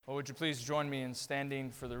Would you please join me in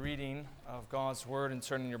standing for the reading of God's Word and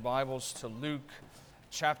turning your Bibles to Luke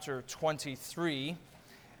chapter 23.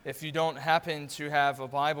 If you don't happen to have a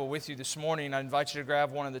Bible with you this morning, I invite you to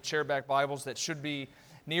grab one of the chairback Bibles that should be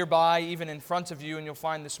nearby, even in front of you, and you'll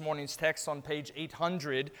find this morning's text on page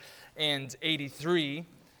 883.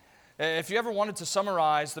 If you ever wanted to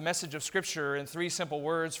summarize the message of Scripture in three simple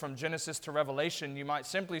words from Genesis to Revelation, you might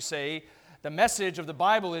simply say, the message of the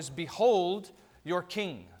Bible is, "Behold your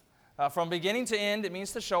King." From beginning to end, it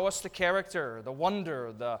means to show us the character, the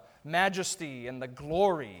wonder, the majesty, and the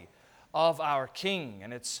glory of our King.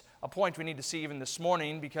 And it's a point we need to see even this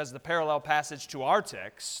morning because the parallel passage to our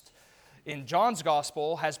text in John's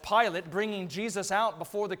Gospel has Pilate bringing Jesus out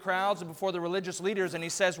before the crowds and before the religious leaders, and he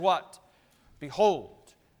says what?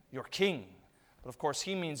 "Behold your King." But of course,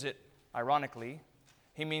 he means it ironically.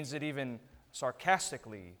 He means it even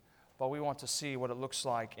sarcastically. But we want to see what it looks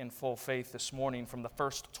like in full faith this morning from the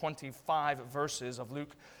first 25 verses of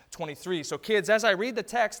Luke 23. So kids, as I read the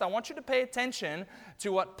text, I want you to pay attention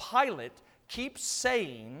to what Pilate keeps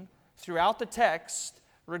saying throughout the text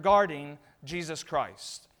regarding Jesus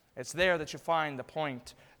Christ. It's there that you find the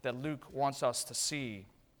point that Luke wants us to see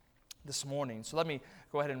this morning. So let me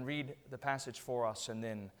go ahead and read the passage for us, and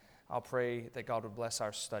then I'll pray that God would bless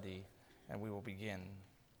our study, and we will begin.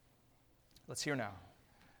 Let's hear now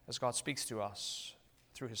as God speaks to us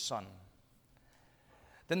through His Son.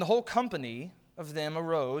 Then the whole company of them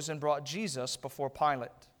arose and brought Jesus before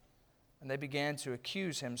Pilate. And they began to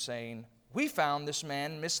accuse him, saying, "We found this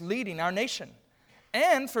man misleading our nation,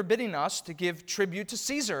 and forbidding us to give tribute to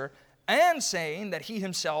Caesar, and saying that he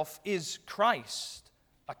himself is Christ,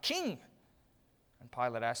 a king." And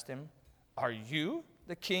Pilate asked him, "Are you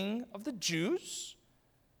the king of the Jews?"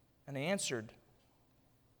 And he answered,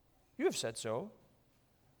 "You have said so."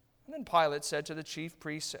 And then Pilate said to the chief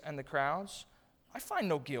priests and the crowds, "I find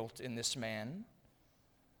no guilt in this man."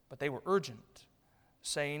 But they were urgent,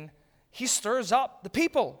 saying, "He stirs up the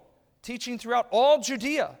people, teaching throughout all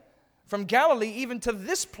Judea, from Galilee even to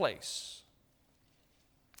this place."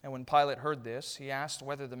 And when Pilate heard this, he asked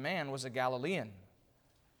whether the man was a Galilean.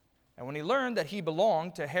 And when he learned that he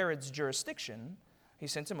belonged to Herod's jurisdiction, he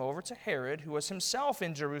sent him over to Herod, who was himself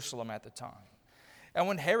in Jerusalem at the time. And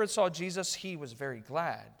when Herod saw Jesus, he was very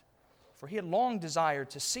glad, for he had long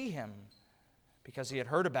desired to see him, because he had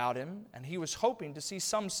heard about him, and he was hoping to see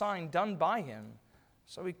some sign done by him.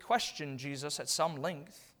 So he questioned Jesus at some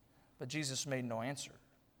length, but Jesus made no answer.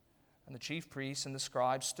 And the chief priests and the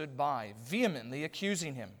scribes stood by, vehemently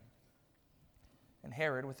accusing him. And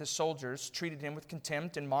Herod, with his soldiers, treated him with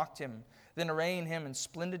contempt and mocked him. Then, arraying him in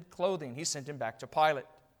splendid clothing, he sent him back to Pilate.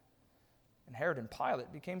 And Herod and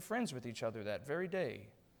Pilate became friends with each other that very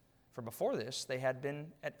day. For before this, they had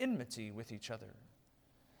been at enmity with each other.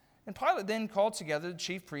 And Pilate then called together the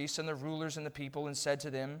chief priests and the rulers and the people and said to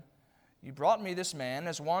them, "You brought me this man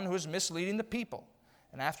as one who is misleading the people.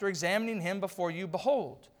 And after examining him before you,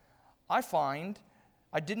 behold, I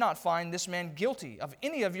did not find this man guilty of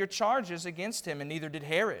any of your charges against him, and neither did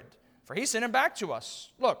Herod, for he sent him back to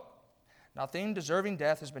us. Look, nothing deserving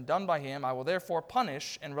death has been done by him. I will therefore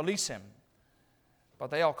punish and release him." But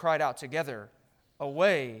they all cried out together,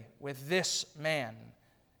 "Away with this man,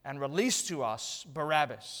 and release to us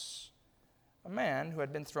Barabbas," a man who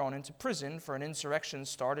had been thrown into prison for an insurrection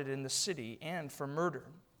started in the city and for murder.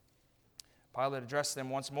 Pilate addressed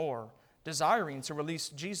them once more, desiring to release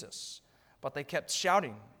Jesus, but they kept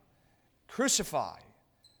shouting, "Crucify,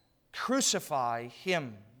 crucify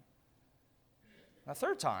him." A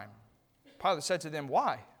third time, Pilate said to them,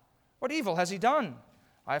 "Why? What evil has he done?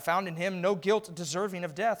 I have found in him no guilt deserving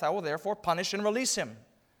of death. I will therefore punish and release him."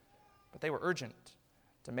 But they were urgent,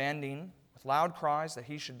 demanding with loud cries that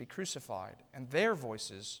he should be crucified, and their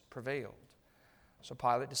voices prevailed. So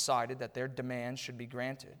Pilate decided that their demand should be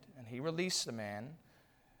granted, and he released the man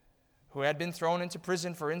who had been thrown into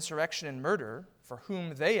prison for insurrection and murder, for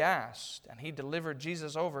whom they asked, and he delivered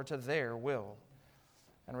Jesus over to their will.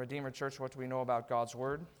 And Redeemer Church, what do we know about God's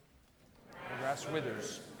Word? The grass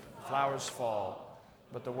withers, the flowers fall,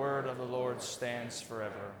 but the word of the Lord stands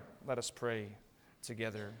forever. Let us pray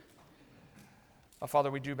together.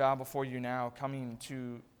 Father, we do bow before you now, coming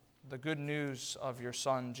to the good news of your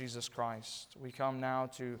Son, Jesus Christ. We come now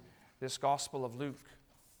to this Gospel of Luke,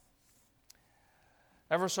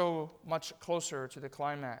 ever so much closer to the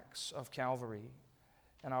climax of Calvary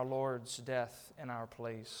and our Lord's death in our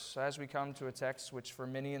place. So as we come to a text which for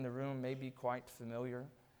many in the room may be quite familiar,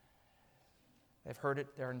 they've heard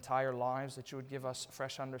it their entire lives, that you would give us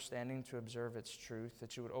fresh understanding to observe its truth,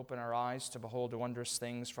 that you would open our eyes to behold the wondrous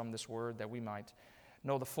things from this word, that we might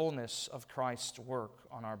know the fullness of Christ's work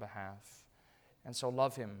on our behalf. and so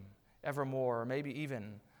love Him evermore, or maybe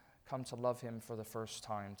even come to love Him for the first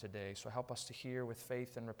time today. So help us to hear with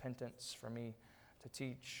faith and repentance, for me to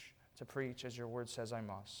teach, to preach, as your word says I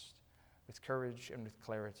must, with courage and with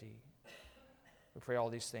clarity. We pray all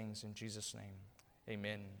these things in Jesus' name.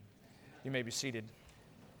 Amen. You may be seated.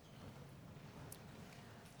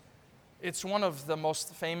 It's one of the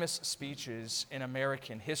most famous speeches in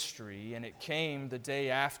American history, and it came the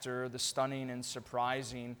day after the stunning and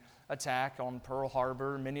surprising attack on Pearl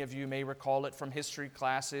Harbor. Many of you may recall it from history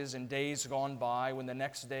classes in days gone by, when the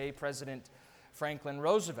next day President Franklin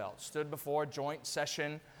Roosevelt stood before a joint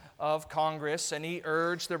session of Congress, and he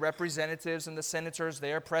urged the representatives and the senators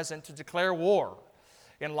there present to declare war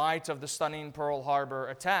in light of the stunning Pearl Harbor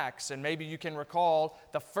attacks. And maybe you can recall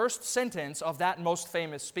the first sentence of that most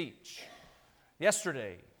famous speech.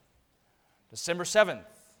 Yesterday, December 7th,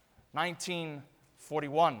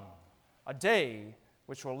 1941, a day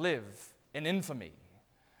which will live in infamy.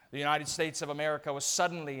 The United States of America was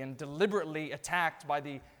suddenly and deliberately attacked by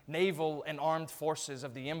the naval and armed forces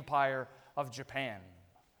of the Empire of Japan.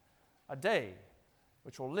 A day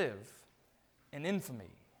which will live in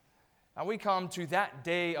infamy. And we come to that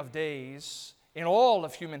day of days in all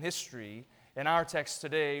of human history in our text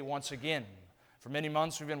today once again. For many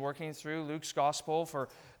months we've been working through Luke's Gospel. For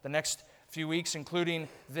the next few weeks, including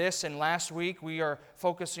this and last week, we are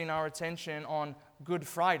focusing our attention on Good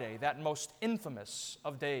Friday, that most infamous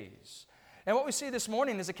of days. And what we see this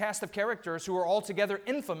morning is a cast of characters who are altogether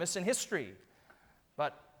infamous in history.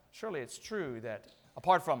 But surely it's true that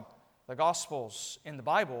apart from the Gospels in the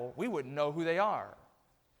Bible, we wouldn't know who they are.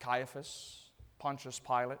 Caiaphas, Pontius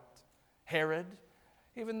Pilate, Herod,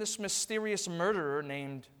 even this mysterious murderer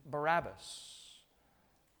named Barabbas.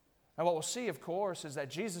 And what we'll see, of course, is that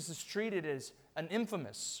Jesus is treated as an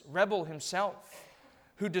infamous rebel himself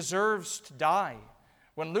who deserves to die,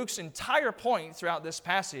 when Luke's entire point throughout this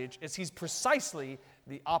passage is he's precisely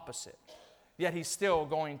the opposite, yet he's still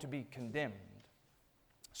going to be condemned.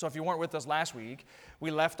 So if you weren't with us last week,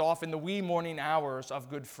 we left off in the wee morning hours of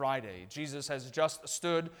Good Friday. Jesus has just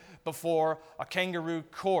stood before a kangaroo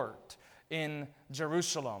court in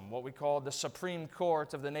Jerusalem, what we call the Supreme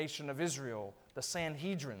Court of the nation of Israel, the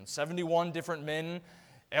Sanhedrin, 71 different men,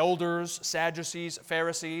 elders, Sadducees,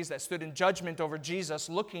 Pharisees, that stood in judgment over Jesus,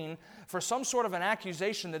 looking for some sort of an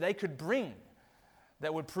accusation that they could bring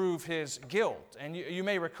that would prove his guilt. And you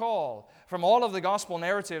may recall, from all of the gospel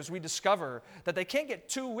narratives, we discover that they can't get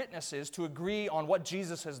two witnesses to agree on what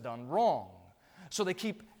Jesus has done wrong. So they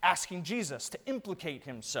keep asking Jesus to implicate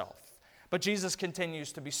himself. But Jesus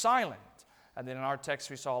continues to be silent. And then in our text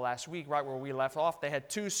we saw last week, right where we left off, they had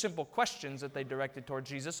two simple questions that they directed toward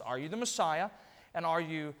Jesus. Are you the Messiah? And are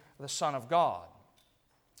you the Son of God?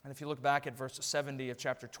 And if you look back at verse 70 of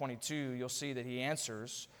chapter 22, you'll see that he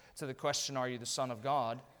answers to the question, are you the Son of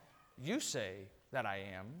God? You say that I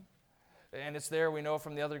am. And it's there, we know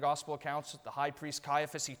from the other gospel accounts, that the high priest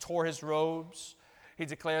Caiaphas, he tore his robes. He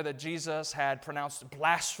declared that Jesus had pronounced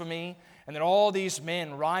blasphemy. And then all these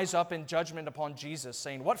men rise up in judgment upon Jesus,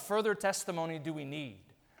 saying, what further testimony do we need?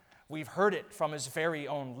 We've heard it from his very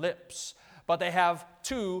own lips. But they have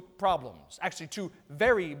two problems, actually two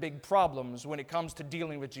very big problems when it comes to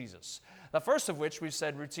dealing with Jesus. The first of which we've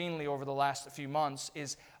said routinely over the last few months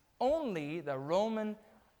is only the Roman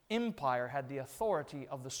Empire had the authority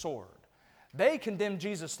of the sword. They condemned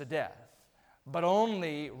Jesus to death, but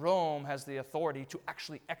only Rome has the authority to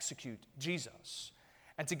actually execute Jesus.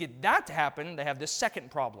 And to get that to happen, they have this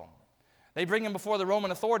second problem. They bring him before the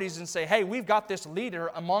Roman authorities and say, hey, we've got this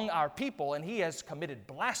leader among our people, and he has committed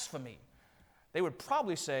blasphemy. They would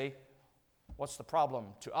probably say, what's the problem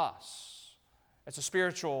to us? It's a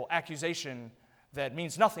spiritual accusation that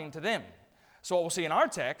means nothing to them. So what we'll see in our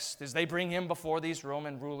text is they bring him before these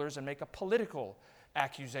Roman rulers and make a political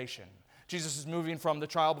accusation. Jesus is moving from the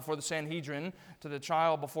trial before the Sanhedrin to the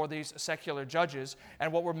trial before these secular judges.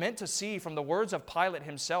 And what we're meant to see from the words of Pilate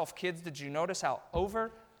himself, kids, did you notice how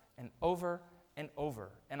over and over and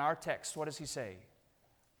over in our text, what does he say?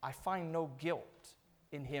 I find no guilt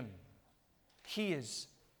in him. He is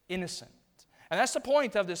innocent. And that's the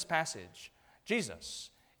point of this passage.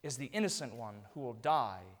 Jesus is the innocent one who will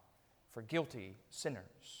die for guilty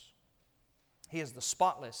sinners. He is the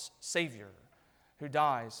spotless Savior who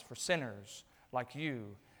dies for sinners like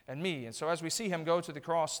you and me. And so as we see him go to the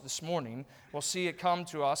cross this morning, we'll see it come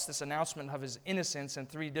to us, this announcement of his innocence in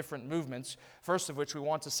three different movements, first of which we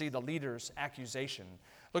want to see the leader's accusation.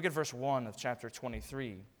 Look at verse 1 of chapter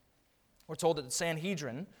 23. We're told that the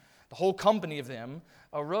Sanhedrin, the whole company of them,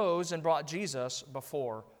 arose and brought Jesus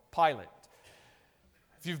before Pilate.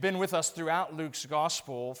 If you've been with us throughout Luke's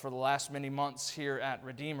gospel for the last many months here at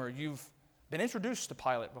Redeemer, you've been introduced to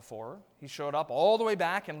Pilate before. He showed up all the way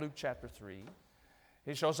back in Luke chapter 3.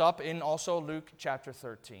 He shows up in also Luke chapter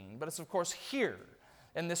 13. But it's, of course, here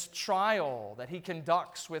in this trial that he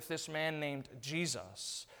conducts with this man named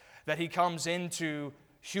Jesus that he comes into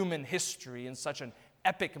human history in such an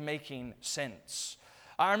epic-making sense.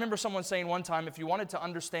 I remember someone saying one time, if you wanted to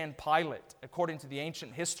understand Pilate according to the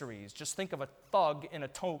ancient histories, just think of a thug in a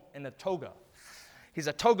toga. He's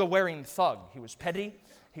a toga-wearing thug. He was petty,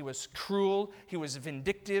 he was cruel, he was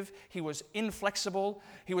vindictive, he was inflexible.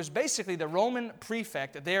 He was basically the Roman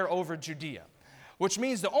prefect there over Judea, which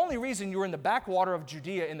means the only reason you were in the backwater of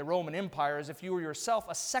Judea in the Roman Empire is if you were yourself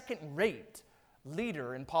a second-rate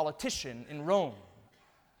leader and politician in Rome.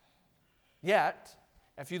 Yet,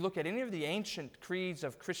 if you look at any of the ancient creeds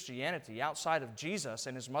of Christianity outside of Jesus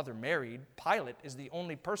and his mother Mary, Pilate is the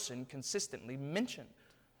only person consistently mentioned,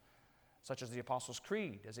 such as the Apostles'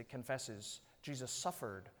 Creed, as it confesses Jesus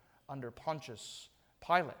suffered under Pontius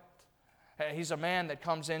Pilate. He's a man that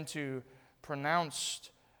comes into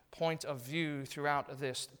pronounced point of view throughout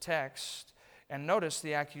this text. And notice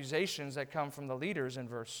the accusations that come from the leaders in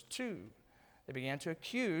verse 2. They began to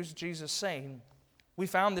accuse Jesus, saying, "We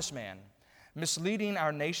found this man misleading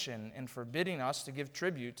our nation and forbidding us to give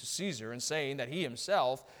tribute to Caesar and saying that he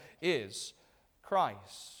himself is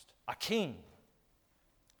Christ, a king."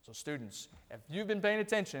 So students, if you've been paying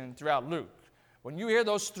attention throughout Luke, when you hear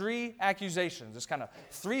those three accusations, this kind of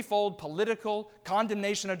threefold political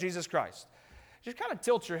condemnation of Jesus Christ, just kind of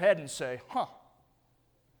tilt your head and say,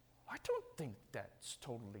 I don't think that's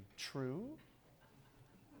totally true.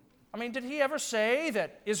 I mean, did he ever say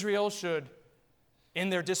that Israel should, in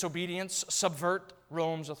their disobedience, subvert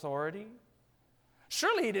Rome's authority?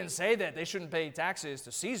 Surely he didn't say that they shouldn't pay taxes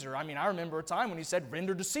to Caesar. I mean, I remember a time when he said,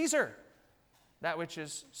 "Render to Caesar that which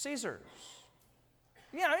is Caesar's."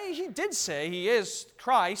 Yeah, he did say he is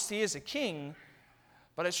Christ, he is a king,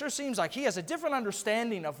 but it sure seems like he has a different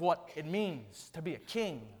understanding of what it means to be a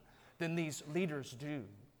king than these leaders do.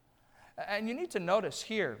 And you need to notice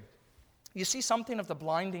here, you see something of the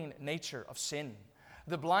blinding nature of sin,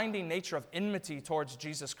 the blinding nature of enmity towards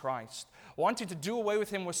Jesus Christ, wanting to do away with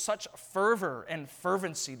him with such fervor and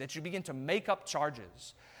fervency that you begin to make up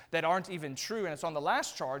charges that aren't even true. And it's on the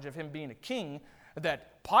last charge of him being a king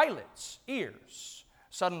that Pilate's ears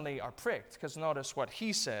suddenly are pricked. Because notice what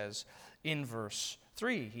he says in verse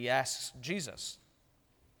 3. He asks Jesus,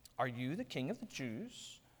 "Are you the king of the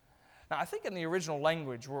Jews?" Now, I think in the original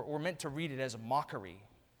language, we're meant to read it as a mockery.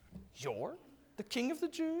 You're the king of the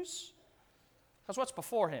Jews? Because what's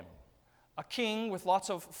before him? A king with lots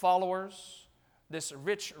of followers, this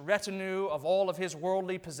rich retinue of all of his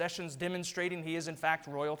worldly possessions demonstrating he is in fact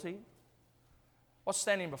royalty. What's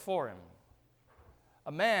standing before him?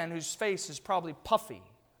 A man whose face is probably puffy,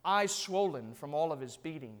 eyes swollen from all of his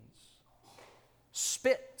beatings,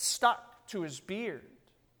 spit stuck to his beard,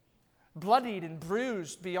 bloodied and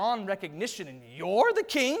bruised beyond recognition, and you're the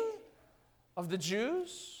king of the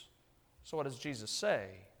Jews? So what does Jesus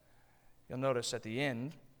say? You'll notice at the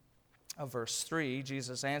end of verse 3,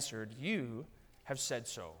 Jesus answered, "You have said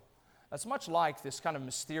so." That's much like this kind of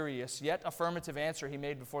mysterious yet affirmative answer he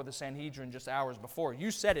made before the Sanhedrin just hours before. "You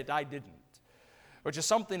said it, I didn't." Which is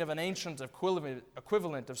something of an ancient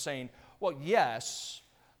equivalent of saying, well, yes,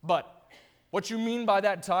 but what you mean by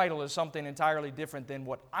that title is something entirely different than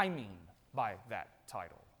what I mean by that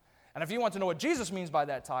title. And if you want to know what Jesus means by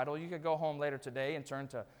that title, you could go home later today and turn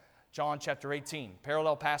to John chapter 18,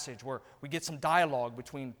 parallel passage where we get some dialogue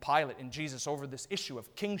between Pilate and Jesus over this issue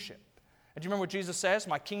of kingship. And do you remember what Jesus says?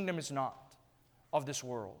 "My kingdom is not of this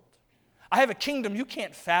world." I have a kingdom you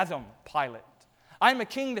can't fathom, Pilate. I am a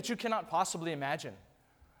king that you cannot possibly imagine.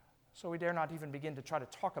 So we dare not even begin to try to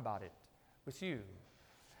talk about it with you.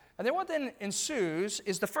 And then what then ensues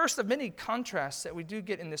is the first of many contrasts that we do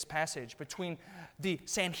get in this passage between the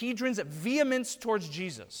Sanhedrin's vehemence towards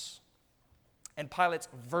Jesus and Pilate's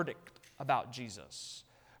verdict about Jesus.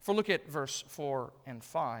 For look at verse 4 and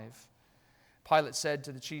 5. Pilate said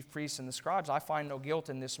to the chief priests and the scribes, "I find no guilt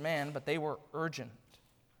in this man," but they were urgent,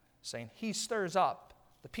 saying, "He stirs up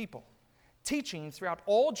the people, teaching throughout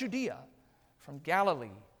all Judea, from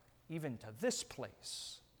Galilee even to this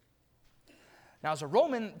place." Now, as a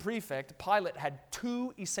Roman prefect, Pilate had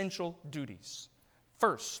two essential duties.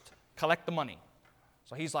 First, collect the money.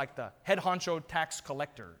 So he's like the head honcho tax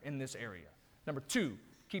collector in this area. Number two,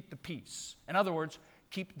 keep the peace. In other words,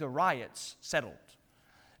 keep the riots settled.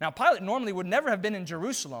 Now, Pilate normally would never have been in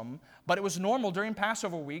Jerusalem, but it was normal during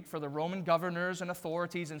Passover week for the Roman governors and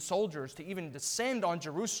authorities and soldiers to even descend on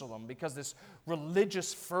Jerusalem because this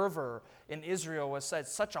religious fervor in Israel was at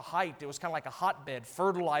such a height. It was kind of like a hotbed,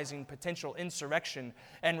 fertilizing potential insurrection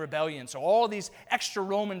and rebellion. So all these extra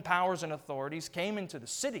Roman powers and authorities came into the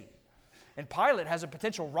city. And Pilate has a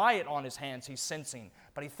potential riot on his hands, he's sensing,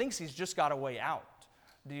 but he thinks he's just got a way out.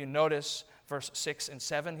 Do you notice verse 6 and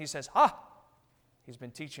 7? He says, he's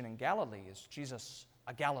been teaching in Galilee. Is Jesus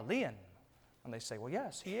a Galilean? And they say, well,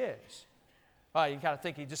 yes, he is. You kind of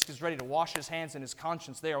think he just is ready to wash his hands and his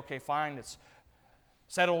conscience there. Okay, fine, it's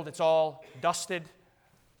settled, it's all dusted.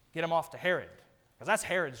 Get him off to Herod, because that's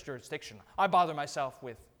Herod's jurisdiction. I bother myself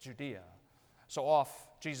with Judea. So off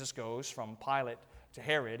Jesus goes from Pilate to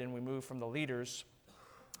Herod, and we move from the leader's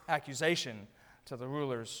accusation to the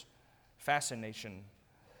ruler's fascination.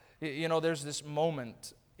 You know, there's this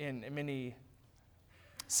moment in many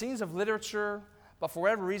scenes of literature, but for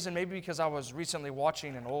whatever reason, maybe because I was recently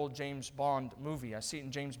watching an old James Bond movie. I see it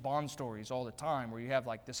in James Bond stories all the time, where you have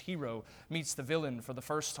like this hero meets the villain for the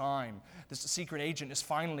first time. This secret agent is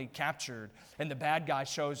finally captured, and the bad guy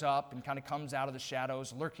shows up and kind of comes out of the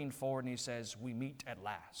shadows, lurking forward, and he says, "We meet at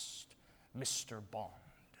last, Mr. Bond."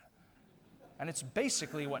 And it's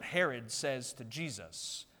basically what Herod says to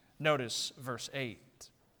Jesus. Notice verse 8.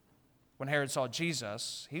 When Herod saw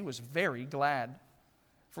Jesus, he was very glad,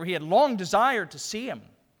 for he had long desired to see him,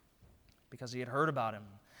 because he had heard about him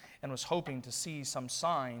and was hoping to see some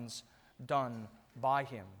signs done by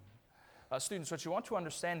him. Students, what you want to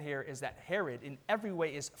understand here is that Herod in every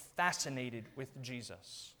way is fascinated with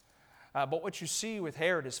Jesus. But what you see with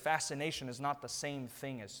Herod is fascination is not the same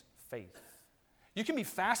thing as faith. You can be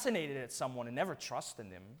fascinated at someone and never trust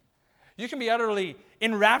in them. You can be utterly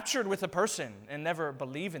enraptured with a person and never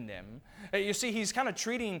believe in them. You see, he's kind of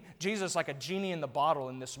treating Jesus like a genie in the bottle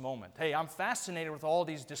in this moment. Hey, I'm fascinated with all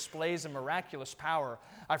these displays of miraculous power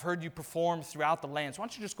I've heard you perform throughout the land. So why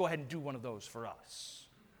don't you just go ahead and do one of those for us?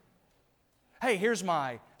 Hey, here's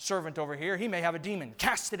my servant over here. He may have a demon.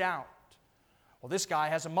 Cast it out. Well, this guy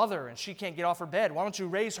has a mother and she can't get off her bed. Why don't you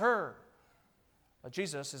raise her? But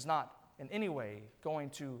Jesus is not in any way going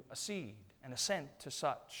to accede and assent to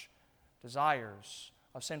such desires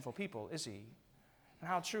of sinful people, is he? And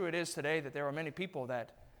how true it is today that there are many people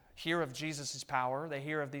that hear of Jesus' power, they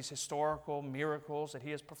hear of these historical miracles that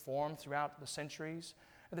he has performed throughout the centuries,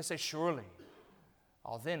 and they say, surely,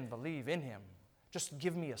 I'll then believe in him. Just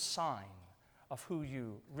give me a sign of who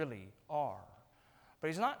you really are.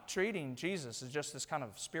 But he's not treating Jesus as just this kind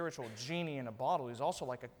of spiritual genie in a bottle. He's also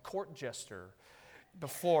like a court jester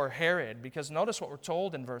before Herod, because notice what we're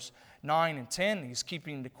told in verse 9 and 10. He's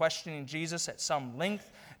keeping the questioning Jesus at some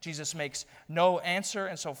length. Jesus makes no answer,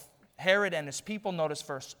 and so Herod and his people, notice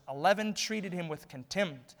verse 11, treated him with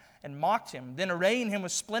contempt and mocked him, then arraying him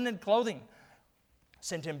with splendid clothing,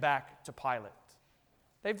 sent him back to Pilate.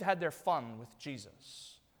 They've had their fun with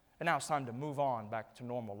Jesus, and now it's time to move on back to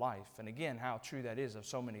normal life. And again, how true that is of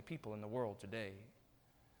so many people in the world today.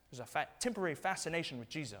 There's a temporary fascination with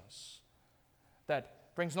Jesus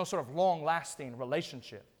that brings no sort of long-lasting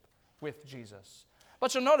relationship with Jesus.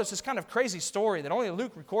 But you'll notice this kind of crazy story that only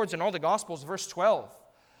Luke records in all the Gospels, verse 12.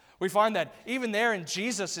 We find that even there in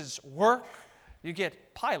Jesus' work, you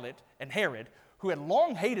get Pilate and Herod, who had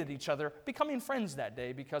long hated each other, becoming friends that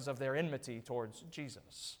day because of their enmity towards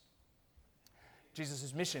Jesus.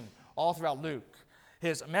 Jesus' mission all throughout Luke,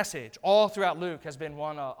 his message all throughout Luke has been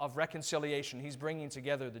one of reconciliation. He's bringing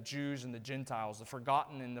together the Jews and the Gentiles, the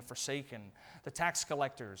forgotten and the forsaken, the tax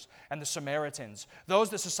collectors and the Samaritans. Those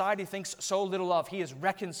that society thinks so little of, he is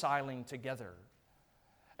reconciling together.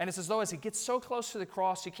 And it's as though as he gets so close to the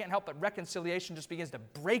cross, you can't help but reconciliation just begins to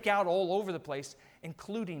break out all over the place,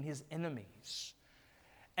 including his enemies.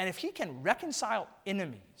 And if he can reconcile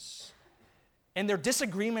enemies in their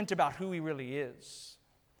disagreement about who he really is,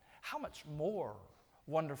 how much more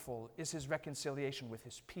wonderful is his reconciliation with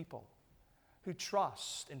his people who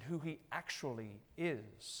trust in who he actually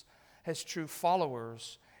is, his true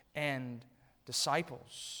followers and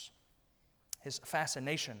disciples. His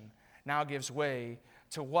fascination now gives way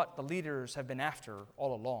to what the leaders have been after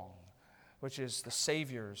all along, which is the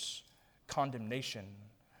Savior's condemnation.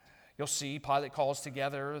 You'll see Pilate calls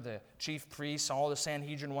together the chief priests, all the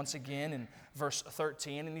Sanhedrin once again in verse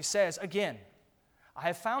 13, and he says, again, I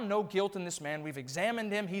have found no guilt in this man. We've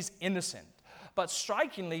examined him. He's innocent. But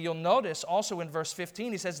strikingly, you'll notice also in verse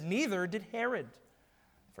 15, he says, neither did Herod,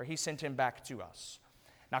 for he sent him back to us.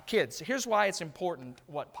 Now, kids, here's why it's important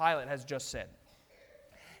what Pilate has just said.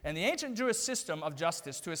 In the ancient Jewish system of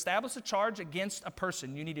justice, to establish a charge against a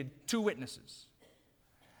person, you needed two witnesses.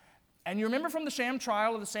 And you remember from the sham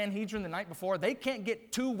trial of the Sanhedrin the night before, they can't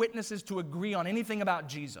get two witnesses to agree on anything about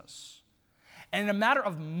Jesus. And in a matter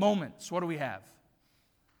of moments, what do we have?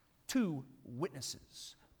 Two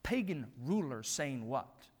witnesses. Pagan rulers saying what?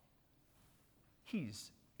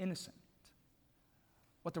 He's innocent.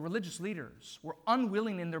 What the religious leaders were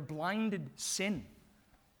unwilling in their blinded sin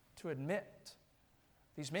to admit.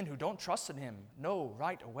 These men who don't trust in him know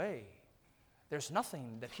right away there's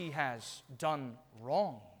nothing that he has done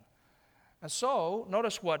wrong. And so,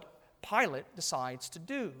 notice what Pilate decides to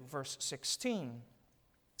do. Verse 16,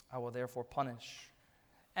 I will therefore punish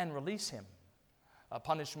and release him.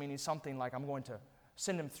 Punish meaning something like I'm going to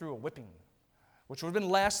send him through a whipping, which would have been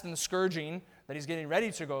less than the scourging that he's getting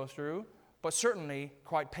ready to go through, but certainly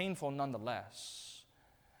quite painful nonetheless.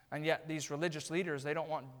 And yet these religious leaders, they don't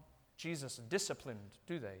want Jesus disciplined,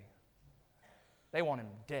 do they? They want him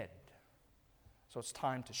dead. So it's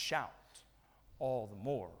time to shout all the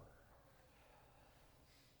more.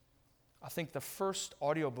 I think the first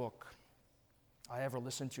audiobook I ever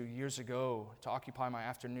listened to years ago to occupy my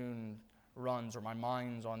afternoon runs, or my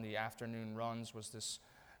minds on the afternoon runs, was this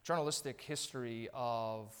journalistic history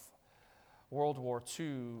of World War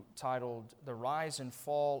II titled The Rise and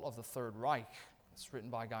Fall of the Third Reich. It's written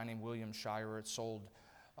by a guy named William Shirer. It sold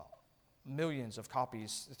millions of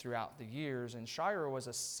copies throughout the years. And Shirer was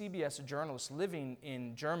a CBS journalist living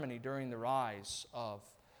in Germany during the rise of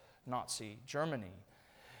Nazi Germany.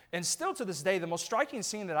 And still to this day, the most striking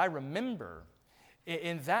scene that I remember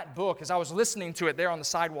in that book, as I was listening to it there on the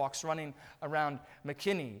sidewalks running around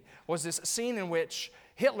McKinney, was this scene in which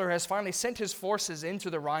Hitler has finally sent his forces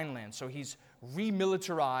into the Rhineland. So he's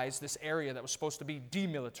remilitarized this area that was supposed to be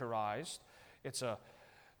demilitarized. It's a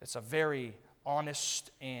very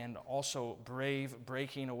honest and also brave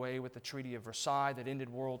breaking away with the Treaty of Versailles that ended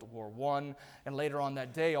World War I. And later on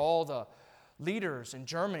that day, all the leaders in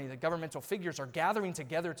Germany, the governmental figures, are gathering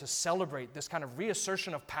together to celebrate this kind of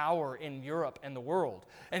reassertion of power in Europe and the world.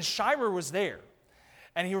 And Shirer was there.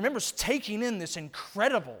 And he remembers taking in this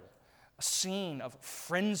incredible scene of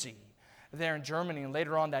frenzy there in Germany. And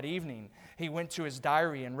later on that evening, he went to his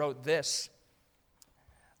diary and wrote this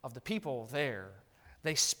of the people there.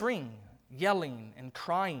 They spring, yelling and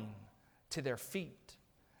crying to their feet.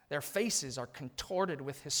 Their faces are contorted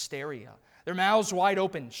with hysteria. Their mouths wide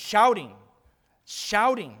open, shouting,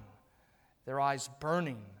 their eyes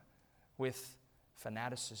burning with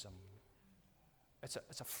fanaticism. It's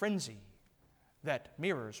a frenzy that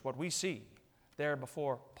mirrors what we see there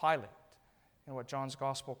before Pilate in what John's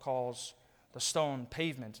Gospel calls the stone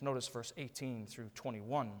pavement. Notice verse 18 through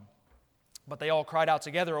 21. But they all cried out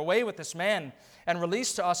together, "Away with this man, and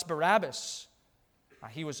release to us Barabbas." Now,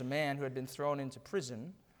 he was a man who had been thrown into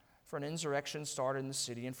prison for an insurrection started in the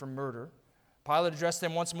city and for murder. Pilate addressed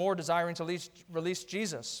them once more, desiring to release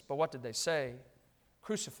Jesus. But what did they say?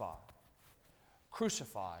 Crucify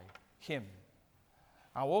him.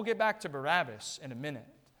 Now, we'll get back to Barabbas in a minute.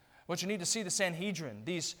 But you need to see the Sanhedrin,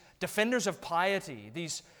 these defenders of piety,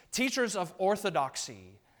 these teachers of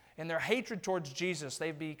orthodoxy. In their hatred towards Jesus,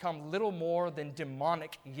 they've become little more than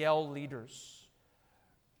demonic yell leaders,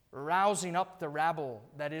 rousing up the rabble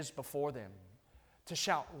that is before them to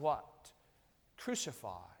shout what?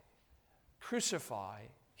 Crucify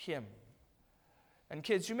him. And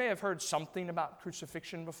kids, you may have heard something about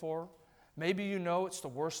crucifixion before. Maybe you know it's the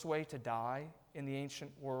worst way to die in the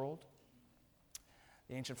ancient world.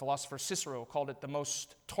 The ancient philosopher Cicero called it the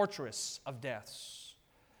most torturous of deaths.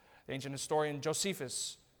 The ancient historian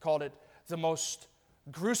Josephus called it the most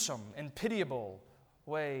gruesome and pitiable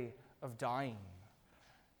way of dying.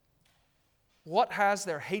 What has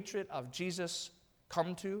their hatred of Jesus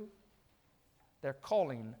come to? They're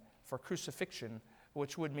calling for crucifixion,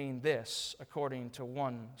 which would mean this, according to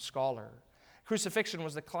one scholar. Crucifixion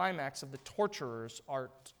was the climax of the torturer's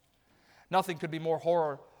art. Nothing could be more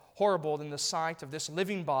horrible than the sight of this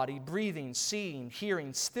living body, breathing, seeing,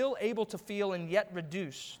 hearing, still able to feel, and yet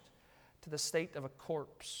reduced to the state of a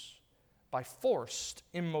corpse by forced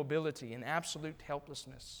immobility and absolute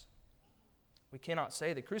helplessness. We cannot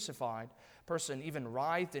say the crucified person even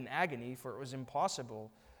writhed in agony, for it was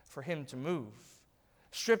impossible for him to move.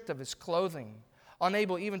 Stripped of his clothing,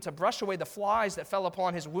 unable even to brush away the flies that fell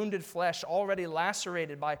upon his wounded flesh, already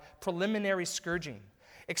lacerated by preliminary scourging,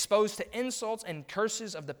 exposed to insults and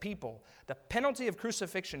curses of the people, the penalty of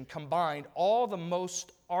crucifixion combined all the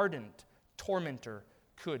most ardent tormentor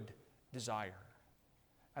could desire.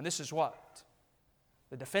 And this is what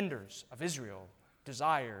the defenders of Israel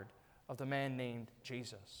desired of the man named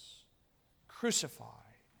Jesus. Crucify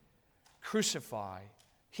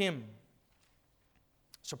him.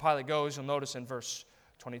 So Pilate goes, you'll notice in verse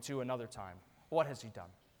 22 another time. What has he done?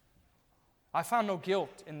 I found no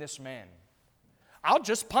guilt in this man. I'll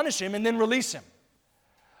just punish him and then release him.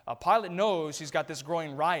 Pilate knows he's got this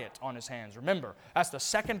growing riot on his hands. Remember, that's the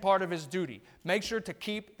second part of his duty. Make sure to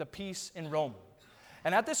keep the peace in Rome.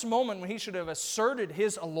 And at this moment when he should have asserted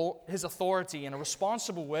his authority in a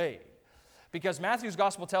responsible way, because Matthew's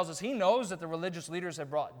gospel tells us he knows that the religious leaders have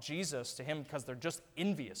brought Jesus to him because they're just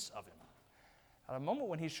envious of him. At a moment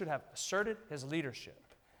when he should have asserted his leadership,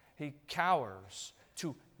 he cowers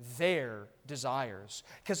to their desires.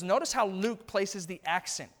 Because notice how Luke places the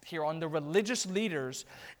accent here on the religious leaders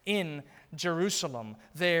in Jerusalem,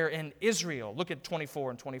 there in Israel. Look at 24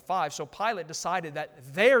 and 25. So Pilate decided that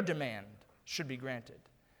their demand should be granted.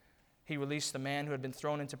 He released the man who had been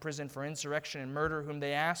thrown into prison for insurrection and murder, whom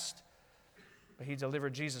they asked, but he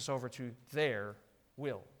delivered Jesus over to their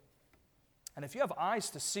will. And if you have eyes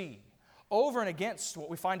to see, over and against what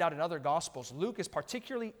we find out in other Gospels, Luke is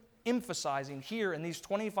particularly emphasizing here in these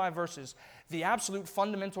 25 verses the absolute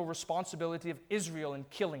fundamental responsibility of Israel in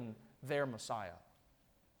killing their Messiah.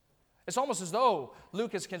 It's almost as though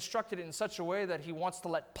Luke has constructed it in such a way that he wants to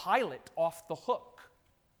let Pilate off the hook.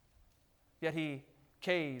 Yet he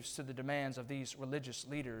caves to the demands of these religious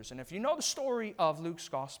leaders. And if you know the story of Luke's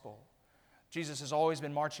gospel, Jesus has always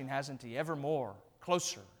been marching, hasn't he, ever more,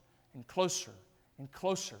 closer and closer and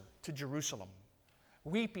closer to Jerusalem,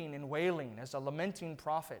 weeping and wailing as a lamenting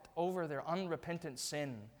prophet over their unrepentant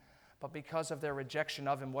sin. But because of their rejection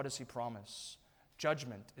of him, what does he promise?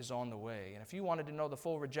 Judgment is on the way. And if you wanted to know the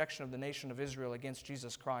full rejection of the nation of Israel against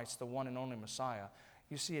Jesus Christ, the one and only Messiah,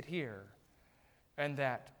 you see it here. And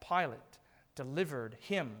that Pilate delivered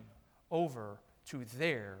him over to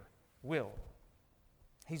their will.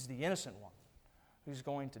 He's the innocent one who's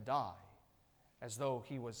going to die as though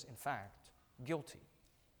he was, in fact, guilty.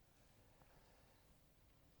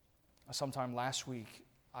 Sometime last week,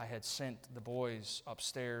 I had sent the boys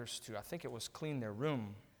upstairs to, I think it was clean their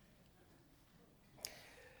room.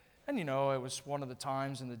 And you know, it was one of the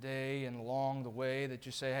times in the day and along the way that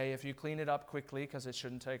you say, hey, if you clean it up quickly, because it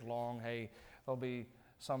shouldn't take long, hey, there'll be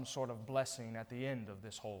some sort of blessing at the end of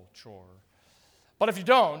this whole chore. But if you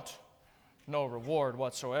don't, no reward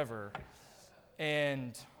whatsoever.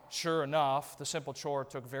 And sure enough, the simple chore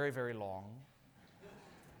took very, very long.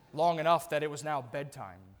 Long enough that it was now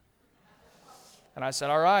bedtime. And I said,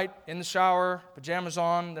 all right, in the shower, pajamas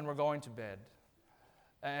on, then we're going to bed.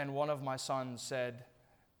 And one of my sons said,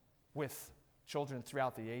 with children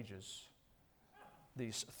throughout the ages,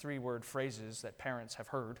 these 3-word phrases that parents have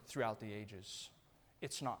heard throughout the ages,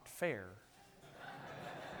 it's not fair.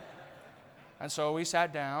 And so we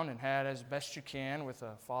sat down and had, as best you can with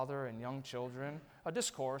a father and young children, a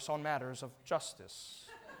discourse on matters of justice.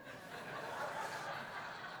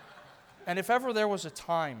 And if ever there was a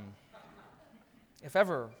time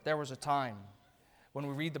when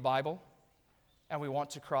we read the Bible and we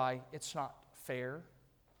want to cry, it's not fair,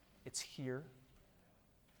 it's here.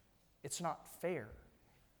 It's not fair.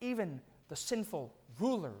 Even the sinful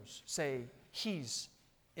rulers say he's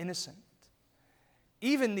innocent.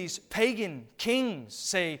 Even these pagan kings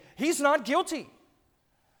say he's not guilty.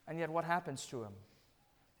 And yet what happens to him?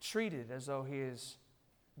 Treated as though he is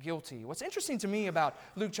guilty. What's interesting to me about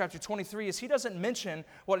Luke chapter 23 is he doesn't mention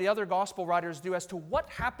what the other gospel writers do as to what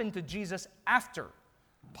happened to Jesus after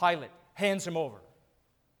Pilate hands him over.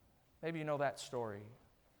 Maybe you know that story.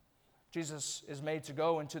 Jesus is made to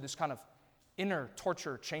go into this kind of inner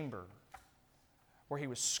torture chamber where he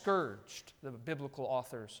was scourged, the biblical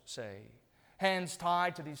authors say. Hands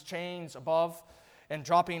tied to these chains above and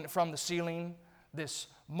dropping from the ceiling, this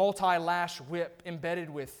multi-lash whip embedded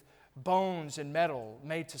with bones and metal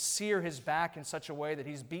made to sear his back in such a way that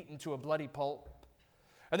he's beaten to a bloody pulp.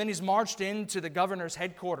 And then he's marched into the governor's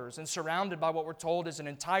headquarters and surrounded by what we're told is an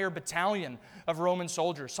entire battalion of Roman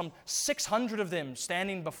soldiers, some 600 of them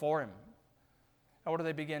standing before him. And what do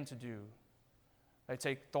they begin to do? They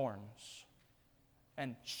take thorns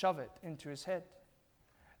and shove it into his head.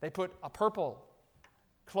 They put a purple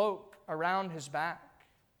cloak around his back.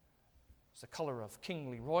 It's the color of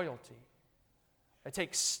kingly royalty. They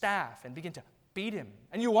take staff and begin to beat him.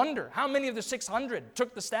 And you wonder how many of the 600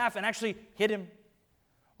 took the staff and actually hit him.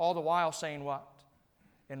 All the while saying what?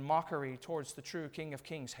 In mockery towards the true King of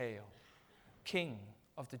Kings, hail, King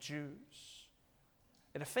of the Jews.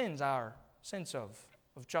 It offends our sense of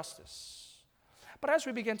justice. But as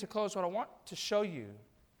we begin to close, what I want to show you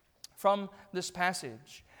from this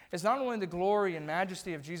passage is not only the glory and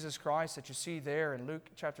majesty of Jesus Christ that you see there in Luke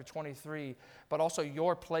chapter 23, but also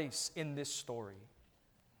your place in this story.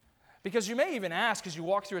 Because you may even ask as you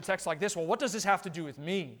walk through a text like this, well, what does this have to do with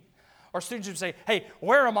me? Or students would say, hey,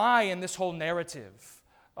 where am I in this whole narrative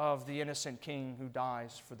of the innocent king who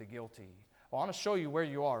dies for the guilty? Well, I want to show you where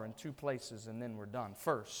you are in two places, and then we're done.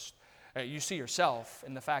 First, you see yourself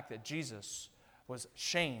in the fact that Jesus was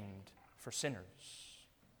shamed for sinners.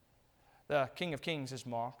 The King of Kings is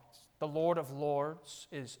mocked. The Lord of Lords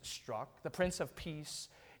is struck. The Prince of Peace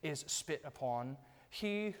is spit upon.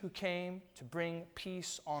 He who came to bring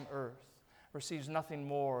peace on earth receives nothing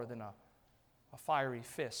more than a fiery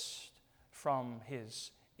fist from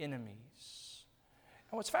his enemies.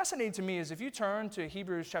 And what's fascinating to me is if you turn to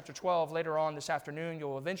Hebrews chapter 12 later on this afternoon,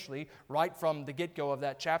 you'll eventually, right from the get-go of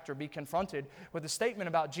that chapter, be confronted with a statement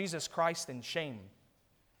about Jesus Christ and shame.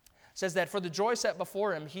 It says that for the joy set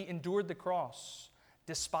before him, he endured the cross,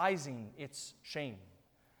 despising its shame.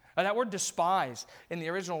 And that word despise in the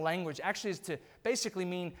original language actually is to basically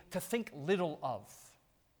mean to think little of.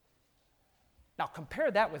 Now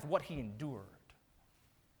compare that with what he endured.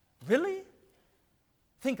 Really?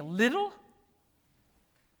 Think little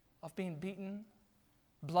of being beaten,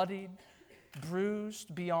 bloodied,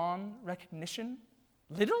 bruised beyond recognition?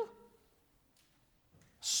 Little?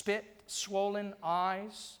 Spit, swollen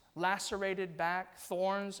eyes, lacerated back,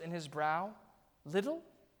 thorns in his brow? Little?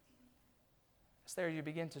 It's there you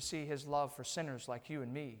begin to see his love for sinners like you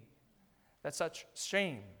and me. That such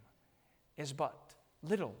shame is but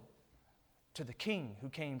little to the King who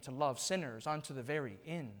came to love sinners unto the very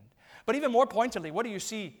end. But even more pointedly, what do you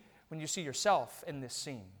see when you see yourself in this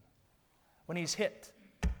scene? When he's hit,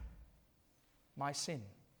 my sin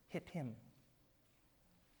hit him.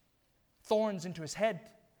 Thorns into his head,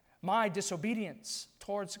 my disobedience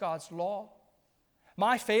towards God's law.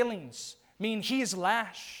 My failings mean he is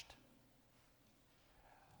lashed.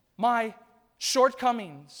 My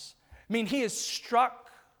shortcomings mean he is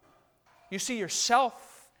struck. You see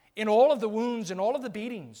yourself in all of the wounds and all of the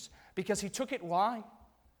beatings because he took it. Why?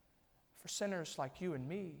 For sinners like you and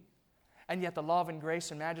me. And yet the love and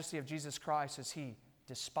grace and majesty of Jesus Christ is he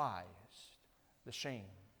despised the shame.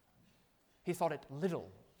 He thought it little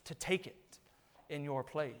to take it in your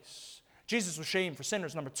place. Jesus was shamed for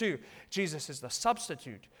sinners. Number two, Jesus is the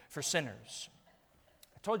substitute for sinners.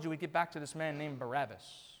 I told you we'd get back to this man named Barabbas.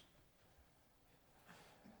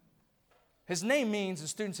 His name means, and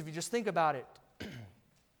students, if you just think about it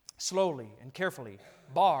slowly and carefully,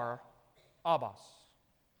 Bar Abbas,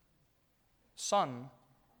 son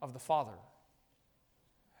of the Father.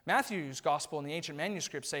 Matthew's gospel in the ancient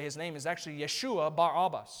manuscripts say his name is actually Yeshua Bar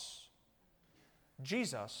Abbas,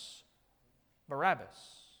 Jesus Barabbas.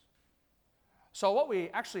 So what we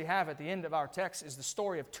actually have at the end of our text is the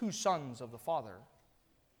story of two sons of the Father.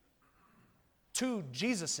 Two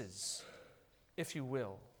Jesuses, if you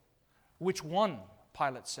will. Which one,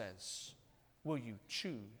 Pilate says, will you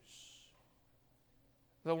choose?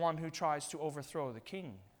 The one who tries to overthrow the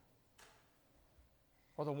king,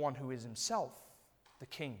 or the one who is himself the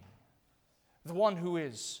king? The one who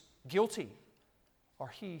is guilty, or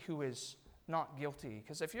he who is not guilty?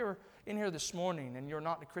 Because if you're in here this morning and you're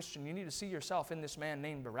not a Christian, you need to see yourself in this man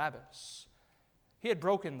named Barabbas. He had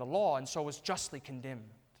broken the law and so was justly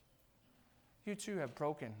condemned. You too have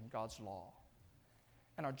broken God's law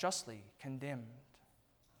and are justly condemned.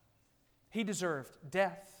 He deserved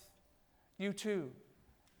death. You too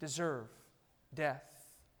deserve death.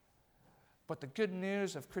 But the good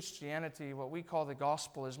news of Christianity, what we call the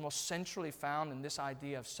gospel, is most centrally found in this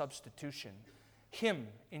idea of substitution. Him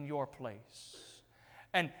in your place.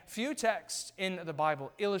 And few texts in the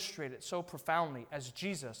Bible illustrate it so profoundly as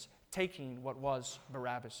Jesus taking what was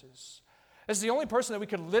Barabbas's. As the only person that we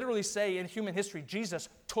could literally say in human history, Jesus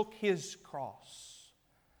took his cross.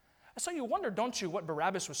 So you wonder, don't you, what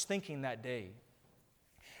Barabbas was thinking that day?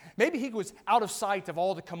 Maybe he was out of sight of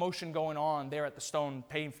all the commotion going on there at the stone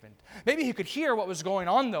pavement. Maybe he could hear what was going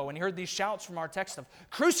on, though, and he heard these shouts from our text of,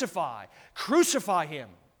 "Crucify! Crucify him!"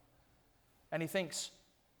 And he thinks,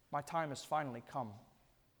 my time has finally come.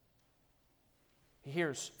 He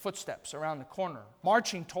hears footsteps around the corner,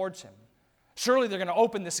 marching towards him. Surely they're going to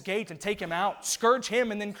open this gate and take him out, scourge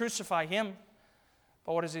him, and then crucify him.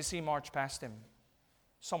 But what does he see march past him?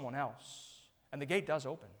 Someone else. And the gate does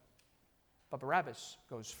open. But Barabbas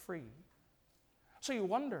goes free. So you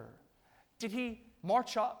wonder, did he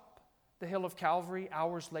march up the hill of Calvary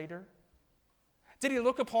hours later? Did he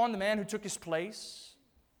look upon the man who took his place?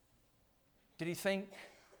 Did he think,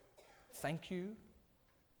 thank you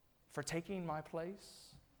for taking my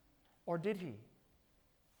place? Or did he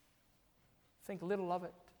think little of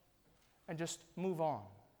it and just move on,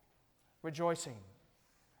 rejoicing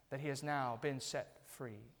that he has now been set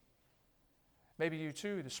free? Maybe you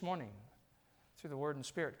too this morning, through the Word and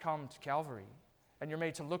Spirit, come to Calvary, and you're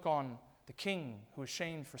made to look on the King who is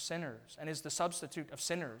shamed for sinners and is the substitute of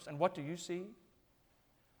sinners. And what do you see?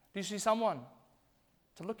 Do you see someone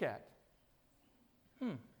to look at?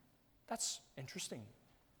 That's interesting.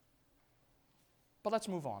 But let's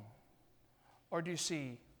move on. Or do you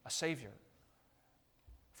see a Savior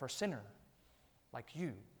for a sinner like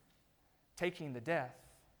you, taking the death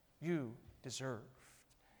you deserved?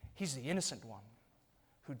 He's the innocent one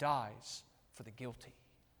who dies for the guilty.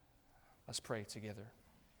 Let's pray together.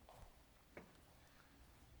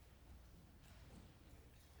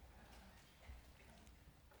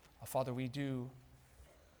 Father, we do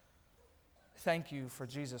thank you for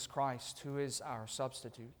Jesus Christ, who is our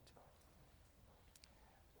substitute.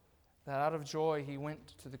 That out of joy he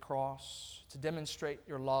went to the cross to demonstrate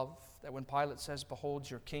your love, that when Pilate says, "Behold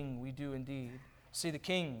your King," we do indeed see the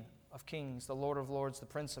King of kings, the Lord of lords, the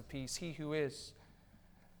Prince of peace, he who is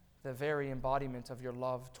the very embodiment of your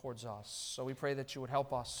love towards us. So we pray that you would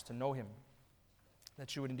help us to know him,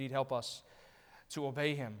 that you would indeed help us to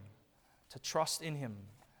obey him, to trust in him,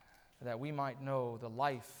 that we might know the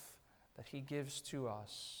life that he gives to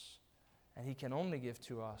us. And he can only give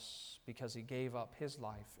to us because he gave up his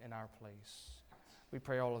life in our place. We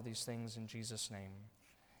pray all of these things in Jesus' name.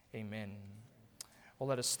 Amen. Well,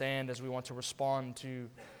 let us stand as we want to respond to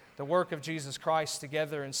the work of Jesus Christ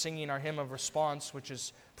together in singing our hymn of response, which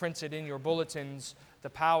is printed in your bulletins, "The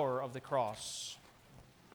Power of the Cross."